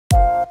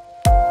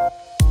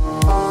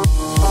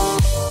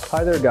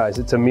Hi there guys,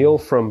 it's Emil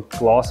from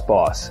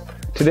GLOSSBAUS.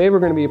 Today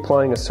we're going to be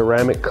applying a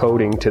ceramic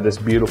coating to this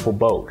beautiful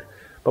boat.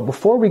 But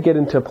before we get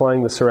into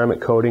applying the ceramic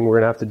coating, we're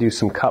going to have to do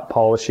some cut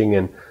polishing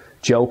and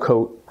gel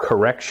coat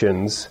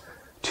corrections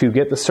to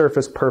get the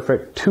surface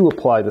perfect to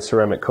apply the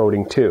ceramic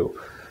coating to.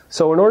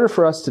 So in order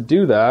for us to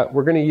do that,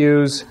 we're going to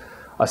use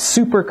a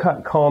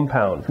supercut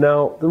compound.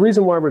 Now, the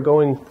reason why we're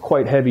going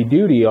quite heavy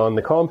duty on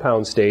the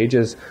compound stage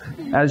is,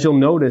 as you'll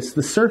notice,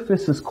 the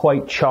surface is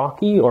quite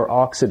chalky or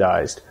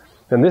oxidized.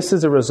 And this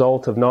is a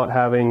result of not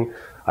having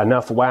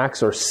enough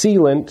wax or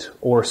sealant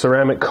or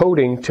ceramic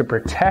coating to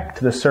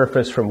protect the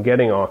surface from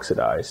getting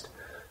oxidized.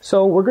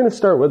 So we're going to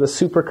start with a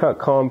supercut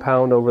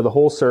compound over the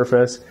whole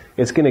surface.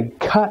 It's going to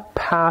cut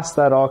past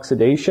that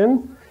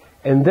oxidation,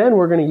 and then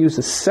we're going to use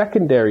a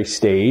secondary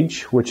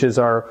stage, which is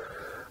our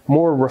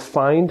more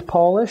refined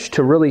polish,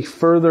 to really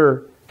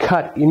further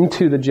cut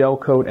into the gel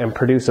coat and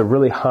produce a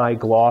really high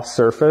gloss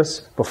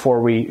surface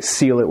before we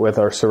seal it with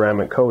our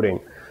ceramic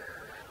coating.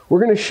 We're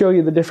going to show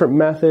you the different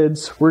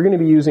methods. We're going to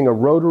be using a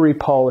rotary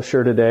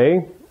polisher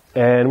today,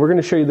 and we're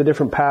going to show you the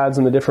different pads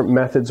and the different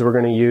methods we're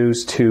going to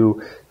use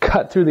to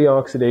cut through the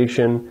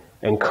oxidation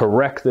and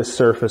correct this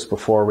surface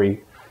before we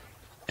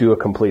do a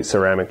complete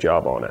ceramic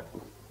job on it.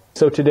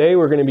 So today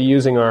we're going to be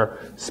using our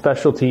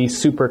specialty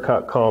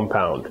supercut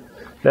compound.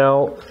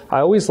 Now, I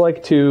always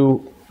like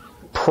to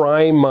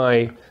prime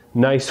my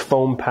nice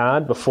foam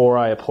pad before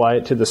I apply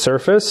it to the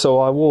surface, so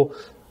I will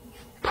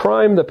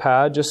prime the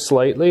pad just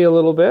slightly, a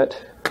little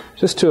bit,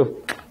 just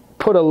to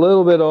put a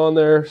little bit on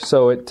there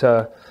so it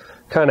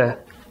kind of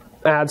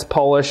adds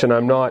polish, and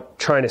I'm not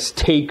trying to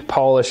take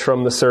polish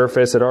from the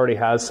surface. It already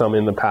has some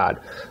in the pad.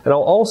 And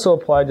I'll also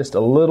apply just a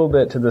little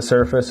bit to the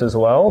surface as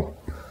well.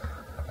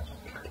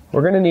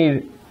 We're going to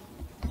need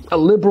a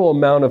liberal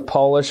amount of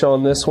polish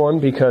on this one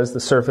because the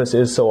surface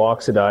is so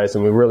oxidized,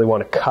 and we really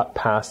want to cut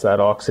past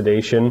that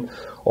oxidation,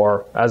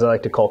 or as I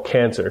like to call,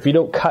 cancer. If you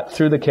don't cut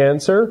through the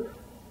cancer,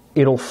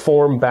 it'll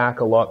form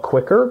back a lot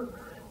quicker,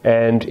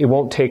 and it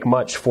won't take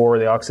much for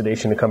the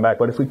oxidation to come back.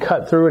 But if we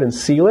cut through it and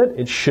seal it,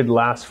 it should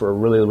last for a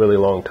really, really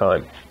long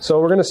time.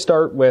 So we're going to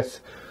start with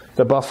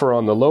the buffer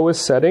on the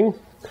lowest setting.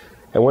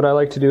 And what I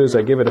like to do is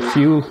I give it a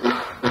few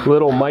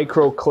little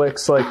micro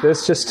clicks like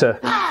this just to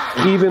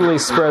evenly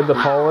spread the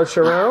polish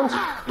around.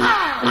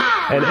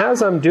 And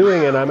as I'm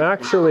doing it, I'm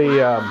actually,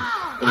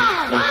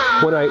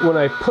 when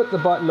I put the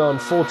button on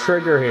full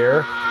trigger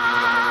here,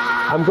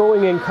 I'm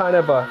going in kind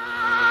of a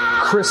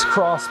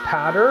crisscross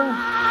pattern,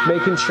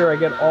 making sure I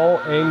get all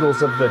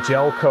angles of the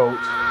gel coat.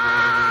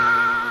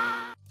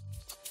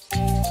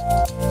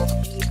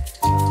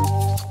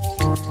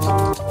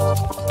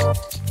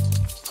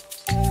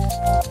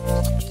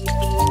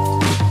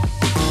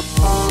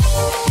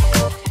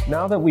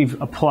 Now that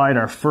we've applied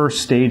our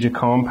first stage of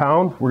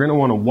compound, we're going to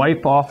want to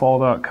wipe off all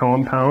that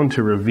compound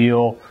to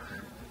reveal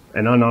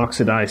an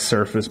unoxidized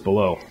surface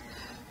below.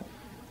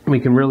 We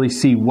can really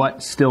see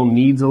what still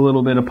needs a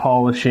little bit of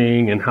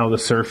polishing and how the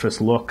surface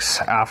looks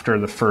after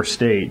the first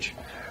stage.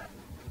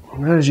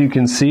 As you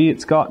can see,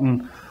 it's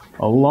gotten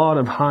a lot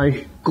of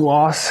high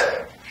gloss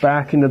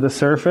back into the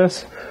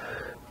surface,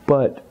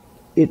 but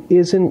it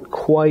isn't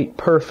quite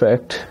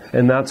perfect,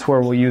 and that's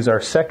where we'll use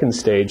our second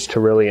stage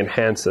to really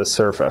enhance this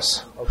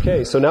surface.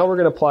 Okay, so now we're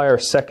going to apply our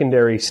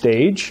secondary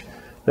stage.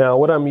 Now,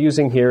 what I'm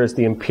using here is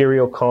the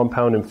Imperial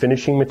Compound and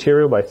Finishing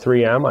Material by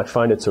 3M. I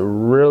find it's a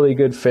really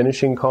good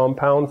finishing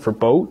compound for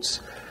boats.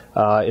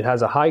 It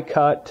has a high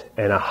cut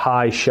and a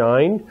high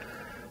shine.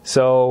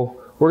 So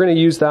we're going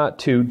to use that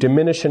to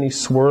diminish any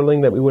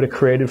swirling that we would have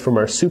created from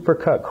our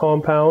supercut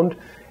compound,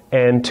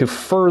 and to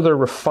further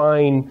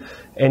refine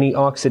any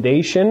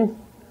oxidation,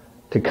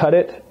 to cut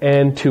it,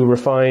 and to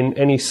refine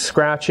any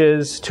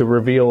scratches to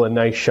reveal a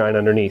nice shine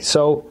underneath.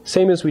 So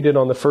same as we did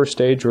on the first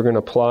stage, we're going to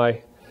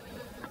apply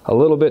a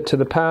little bit to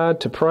the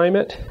pad to prime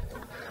it,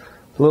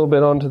 a little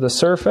bit onto the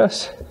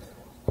surface.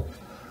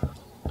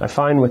 I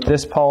find with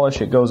this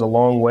polish it goes a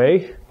long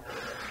way.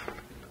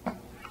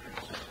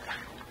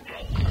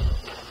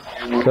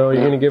 So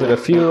you're going to give it a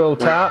few little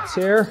taps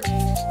here.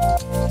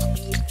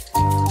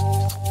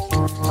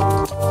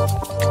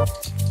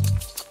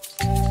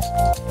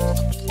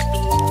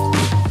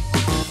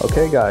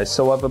 Okay guys,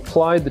 so I've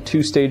applied the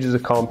 2 stages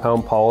of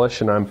compound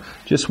polish, and I'm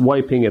just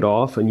wiping it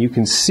off, and you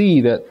can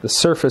see that the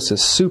surface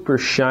is super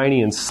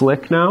shiny and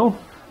slick now,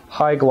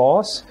 high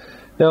gloss.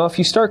 Now if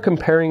you start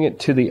comparing it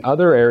to the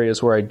other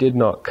areas where I did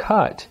not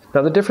cut,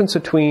 now the difference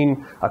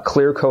between a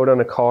clear coat on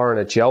a car and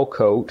a gel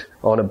coat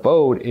on a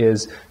boat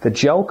is the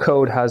gel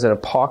coat has an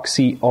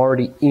epoxy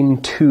already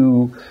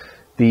into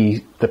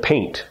the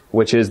paint,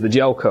 which is the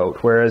gel coat,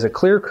 whereas a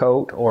clear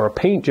coat or a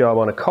paint job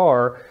on a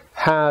car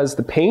has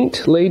the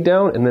paint laid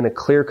down and then a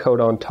clear coat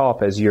on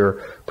top as your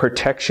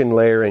protection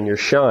layer and your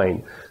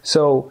shine.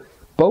 So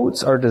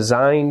boats are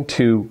designed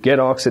to get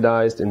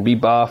oxidized and be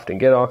buffed, and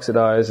get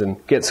oxidized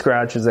and get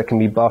scratches that can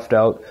be buffed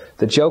out.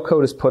 The gel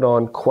coat is put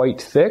on quite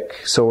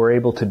thick, so we're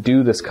able to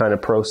do this kind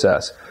of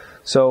process.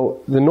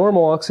 So the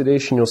normal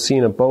oxidation you'll see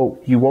in a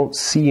boat, you won't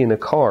see in a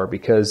car,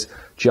 because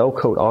gel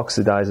coat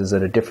oxidizes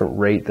at a different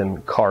rate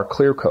than car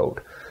clear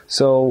coat.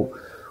 So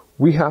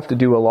we have to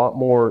do a lot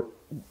more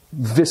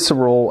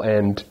visceral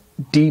and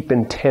deep,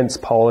 intense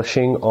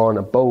polishing on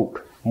a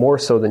boat, more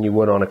so than you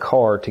would on a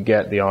car, to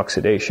get the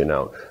oxidation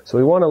out. So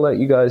we want to let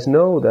you guys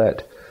know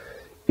that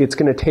it's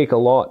going to take a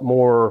lot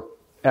more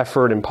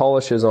effort and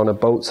polishes on a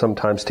boat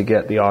sometimes to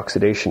get the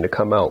oxidation to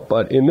come out.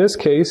 But in this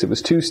case, it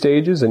was 2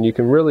 stages, and you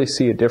can really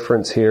see a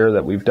difference here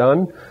that we've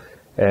done,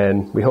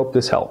 and we hope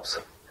this helps.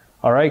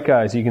 All right,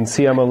 guys, you can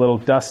see I'm a little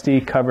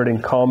dusty, covered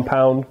in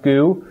compound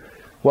goo.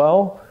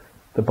 Well,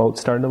 the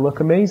boat's starting to look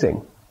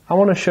amazing. I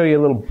want to show you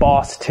a little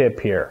boss tip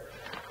here.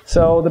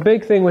 So the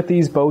big thing with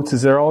these boats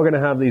is they're all going to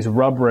have these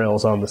rub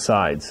rails on the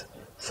sides.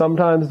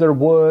 Sometimes they're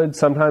wood,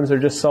 sometimes they're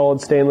just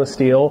solid stainless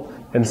steel,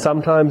 and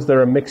sometimes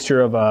they're a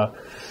mixture of a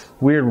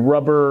weird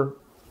rubber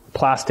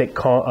plastic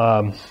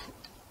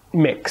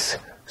mix.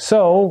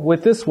 So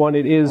with this one,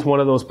 it is one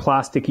of those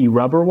plasticky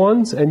rubber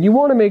ones, and you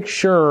want to make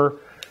sure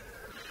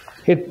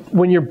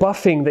when you're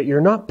buffing that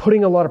you're not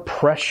putting a lot of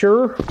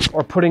pressure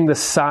or putting the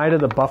side of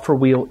the buffer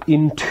wheel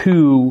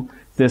into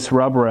this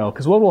rub rail,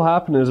 because what will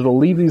happen is it'll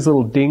leave these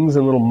little dings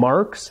and little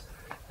marks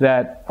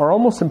that are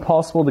almost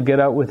impossible to get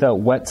out without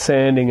wet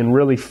sanding and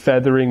really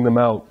feathering them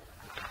out.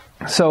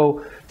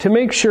 So to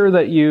make sure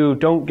that you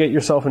don't get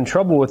yourself in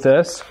trouble with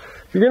this,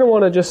 you're going to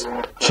want to just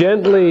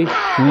gently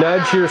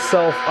nudge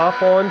yourself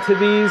up onto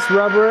these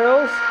rub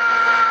rails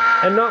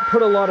and not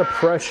put a lot of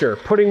pressure,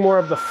 putting more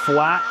of the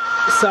flat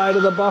side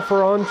of the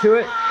buffer onto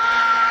it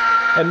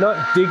and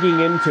not digging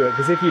into it,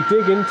 because if you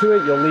dig into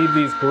it, you'll leave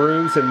these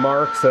grooves and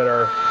marks that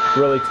are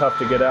really tough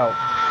to get out.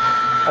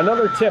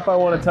 Another tip I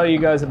want to tell you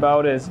guys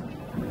about is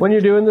when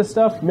you're doing this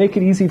stuff, make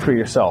it easy for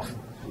yourself.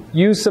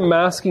 Use some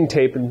masking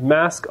tape and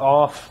mask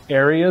off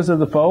areas of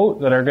the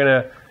boat that are going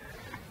to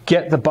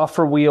get the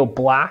buffer wheel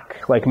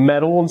black, like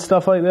metal and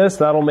stuff like this.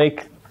 That'll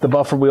make the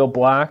buffer wheel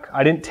black.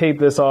 I didn't tape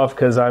this off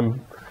because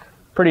I'm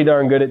pretty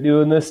darn good at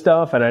doing this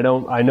stuff, and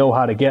I know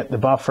how to get the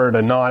buffer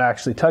to not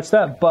actually touch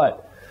that.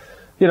 But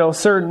you know,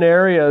 certain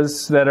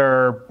areas that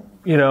are,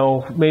 you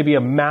know, maybe a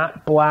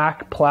matte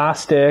black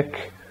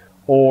plastic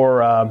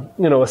or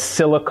you know, a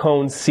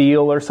silicone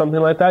seal or something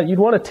like that, you'd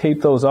want to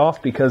tape those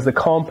off because the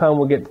compound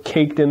will get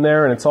caked in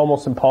there and it's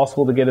almost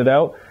impossible to get it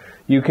out.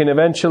 You can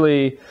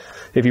eventually,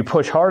 if you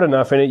push hard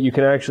enough in it, you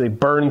can actually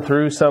burn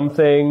through some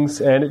things,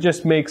 and it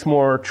just makes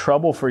more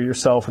trouble for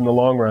yourself in the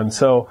long run.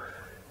 So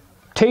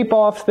tape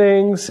off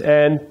things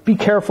and be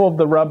careful of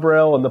the rub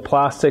rail and the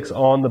plastics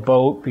on the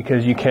boat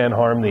because you can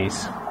harm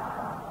these.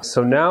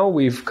 So now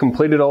we've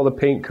completed all the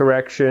paint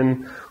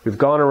correction, we've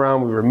gone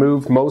around, we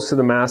removed most of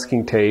the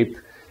masking tape,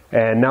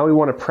 and now we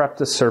want to prep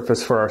the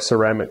surface for our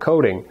ceramic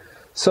coating.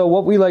 So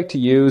what we like to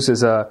use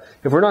is,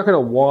 if we're not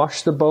going to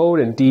wash the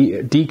boat and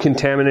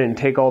decontaminate and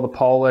take all the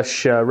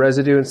polish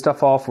residue and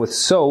stuff off with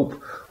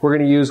soap, we're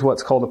going to use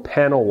what's called a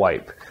panel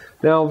wipe.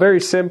 Now, very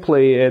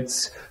simply,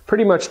 it's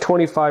pretty much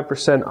 25%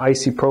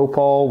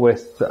 isopropyl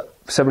with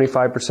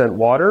 75%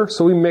 water.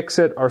 So we mix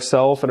it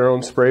ourselves in our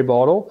own spray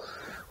bottle.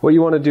 What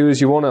you want to do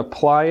is you want to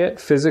apply it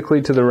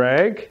physically to the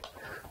rag.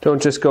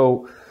 Don't just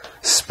go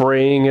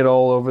spraying it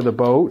all over the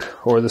boat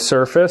or the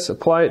surface.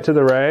 Apply it to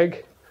the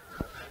rag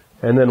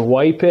and then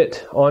wipe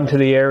it onto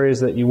the areas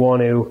that you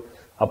want to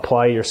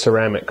apply your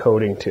ceramic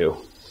coating to.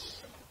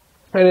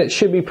 And it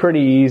should be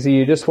pretty easy.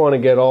 You just want to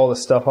get all the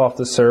stuff off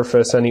the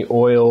surface, any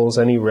oils,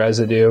 any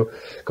residue,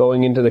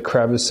 going into the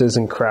crevices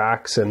and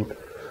cracks, and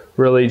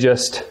really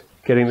just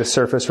getting the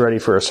surface ready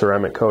for a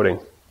ceramic coating.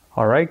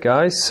 Alright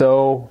guys,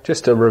 so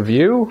just a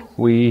review.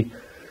 We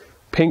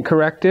paint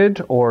corrected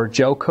or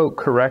gel coat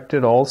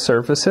corrected all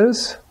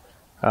surfaces,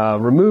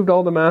 removed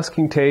all the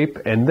masking tape,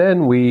 and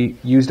then we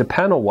used a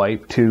panel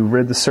wipe to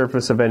rid the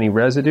surface of any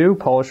residue,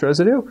 polish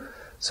residue.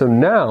 So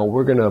now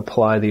we're going to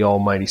apply the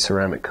almighty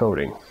ceramic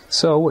coating.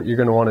 So what you're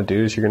going to want to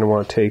do is you're going to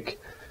want to take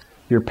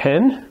your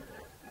pen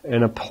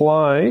and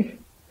apply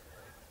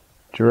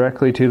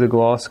directly to the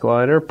gloss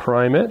glider,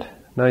 prime it,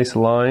 nice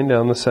line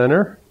down the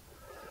center.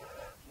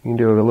 You can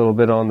do a little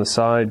bit on the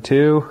side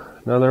too,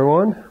 another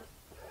one.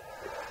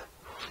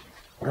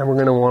 And we're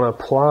going to want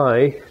to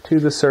apply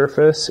to the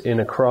surface in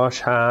a cross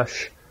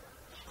hash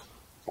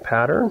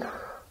pattern.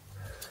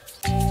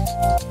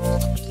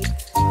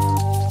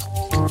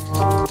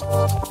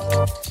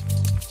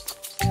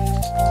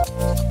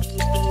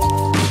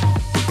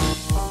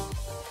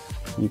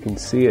 You can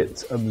see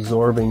it's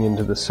absorbing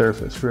into the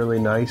surface really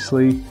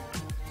nicely,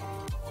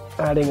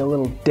 adding a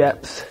little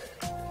depth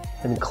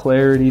and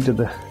clarity to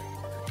the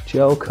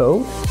gel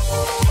coat.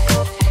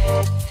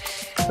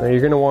 Now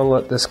you're going to want to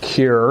let this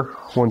cure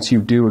once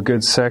you do a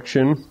good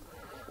section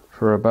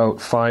for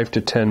about 5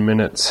 to 10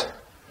 minutes,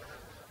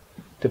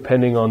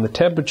 depending on the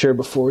temperature,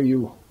 before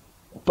you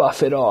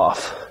buff it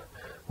off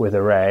with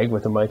a rag,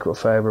 with a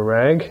microfiber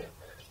rag.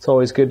 It's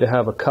always good to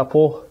have a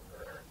couple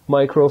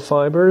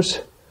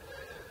microfibers,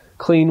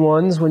 clean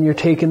ones, when you're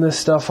taking this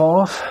stuff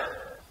off.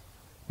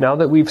 Now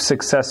that we've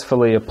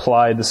successfully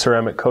applied the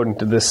ceramic coating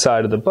to this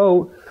side of the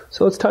boat,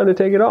 so it's time to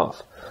take it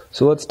off.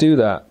 So let's do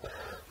that.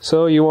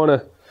 So you want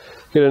to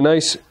get a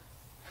nice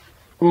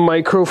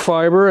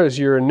microfiber as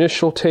your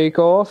initial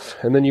takeoff,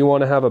 and then you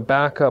want to have a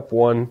backup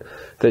one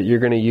that you're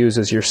going to use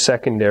as your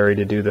secondary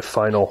to do the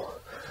final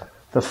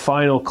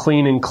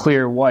clean and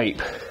clear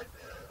wipe.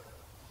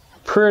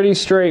 Pretty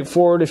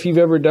straightforward if you've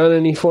ever done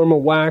any form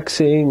of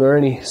waxing or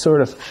any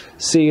sort of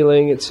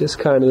sealing. It's just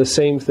kind of the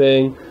same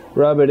thing.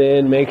 Rub it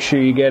in, make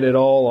sure you get it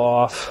all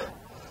off,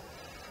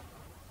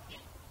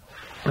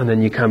 and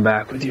then you come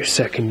back with your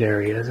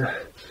secondary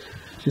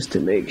just to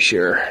make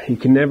sure. You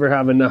can never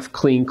have enough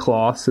clean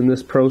cloths in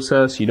this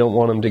process. You don't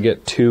want them to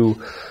get too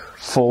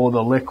full of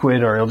the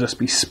liquid, or you'll just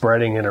be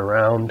spreading it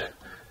around,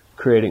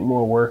 creating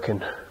more work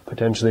and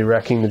potentially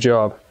wrecking the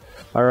job.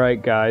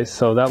 Alright guys,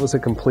 so that was a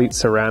complete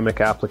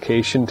ceramic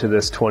application to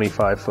this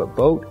 25-foot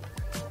boat.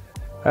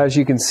 As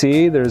you can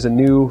see, there's a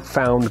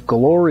newfound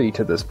glory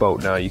to this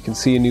boat now. You can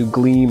see a new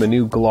gleam, a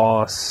new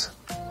gloss.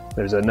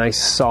 There's a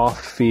nice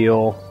soft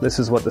feel. This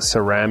is what the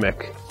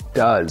ceramic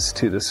does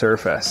to the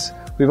surface.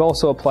 We've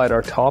also applied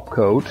our top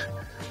coat,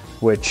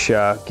 which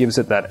gives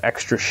it that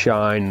extra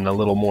shine and a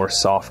little more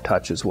soft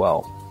touch as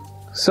well.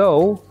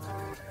 So,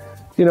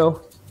 you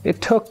know,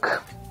 it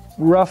took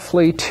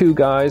roughly 2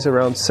 guys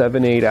around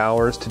 7-8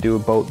 hours to do a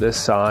boat this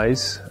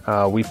size.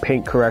 We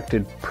paint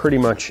corrected pretty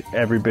much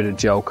every bit of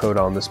gel coat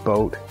on this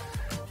boat.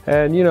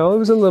 And you know, it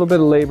was a little bit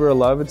of labor of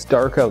love. It's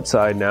dark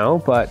outside now,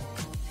 but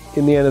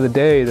in the end of the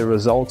day, the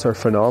results are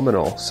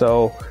phenomenal.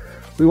 So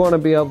we want to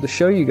be able to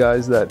show you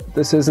guys that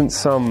this isn't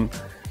some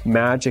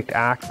magic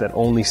act that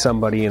only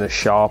somebody in a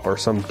shop or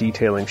some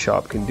detailing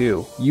shop can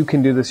do. You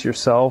can do this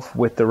yourself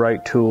with the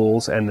right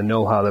tools and the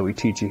know-how that we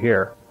teach you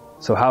here.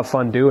 So have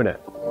fun doing it.